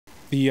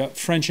The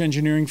French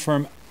engineering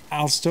firm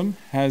Alstom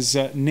has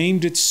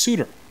named its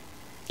suitor.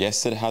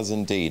 Yes, it has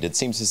indeed. It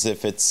seems as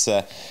if it's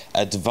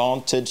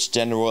advantaged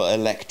General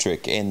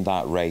Electric in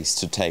that race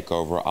to take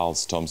over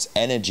Alstom's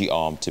energy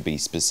arm, to be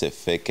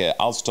specific.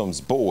 Alstom's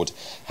board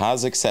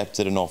has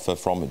accepted an offer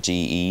from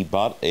GE,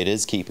 but it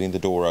is keeping the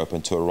door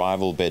open to a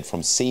rival bid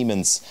from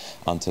Siemens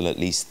until at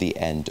least the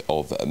end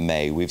of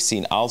May. We've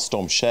seen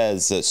Alstom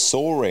shares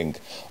soaring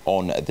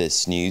on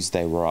this news.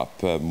 They were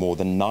up more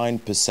than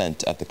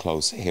 9% at the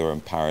close here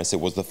in Paris. It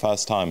was the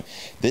first time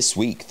this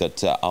week that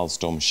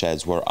Alstom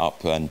shares were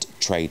up and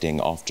trading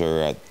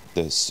after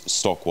the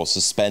stock was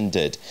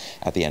suspended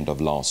at the end of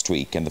last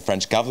week. And the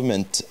French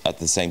government, at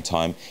the same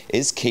time,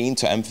 is keen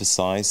to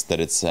emphasize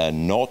that it's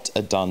not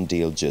a done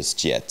deal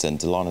just yet. And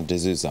Delana De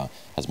Souza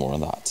has more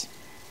on that.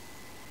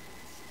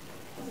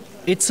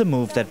 It's a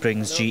move that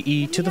brings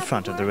GE to the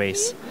front of the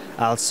race.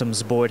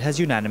 Alstom's board has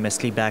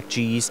unanimously backed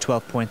GE's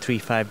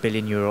 €12.35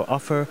 billion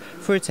offer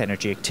for its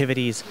energy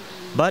activities.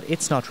 But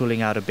it's not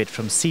ruling out a bid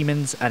from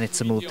Siemens, and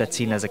it's a move that's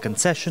seen as a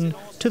concession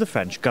to the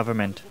French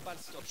government.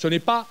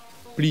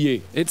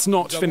 It's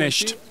not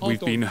finished.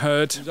 We've been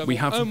heard. We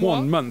have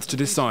 1 month to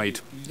decide.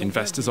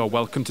 Investors are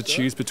welcome to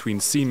choose between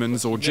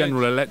Siemens or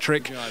General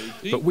Electric,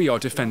 but we are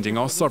defending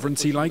our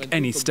sovereignty like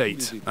any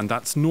state, and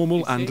that's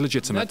normal and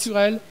legitimate.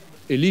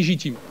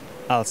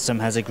 Alstom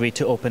has agreed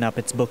to open up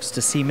its books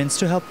to Siemens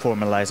to help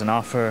formalize an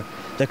offer.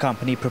 The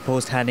company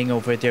proposed handing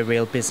over their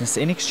rail business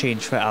in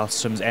exchange for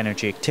Alstom's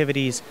energy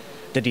activities.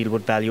 The deal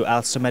would value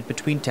Alstom at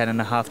between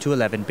 10.5 to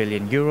 11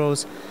 billion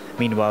euros.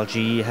 Meanwhile,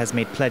 GE has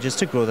made pledges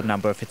to grow the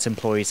number of its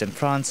employees in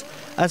France,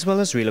 as well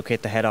as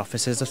relocate the head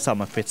offices of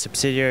some of its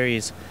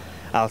subsidiaries.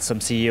 Alstom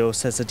CEO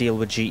says the deal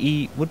with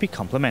GE would be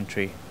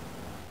complementary.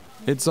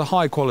 It's a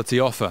high-quality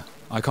offer.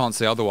 I can't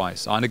say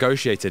otherwise. I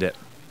negotiated it.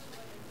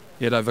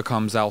 It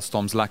overcomes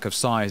Alstom's lack of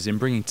size in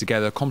bringing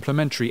together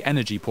complementary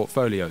energy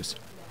portfolios.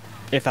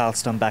 If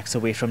Alstom backs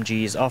away from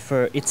GE's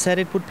offer, it said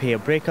it would pay a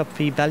breakup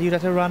fee valued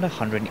at around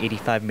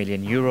 185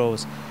 million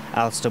euros.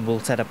 Alstom will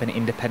set up an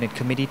independent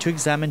committee to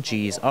examine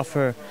GE's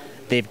offer.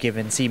 They've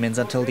given Siemens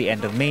until the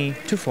end of May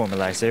to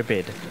formalize their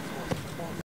bid.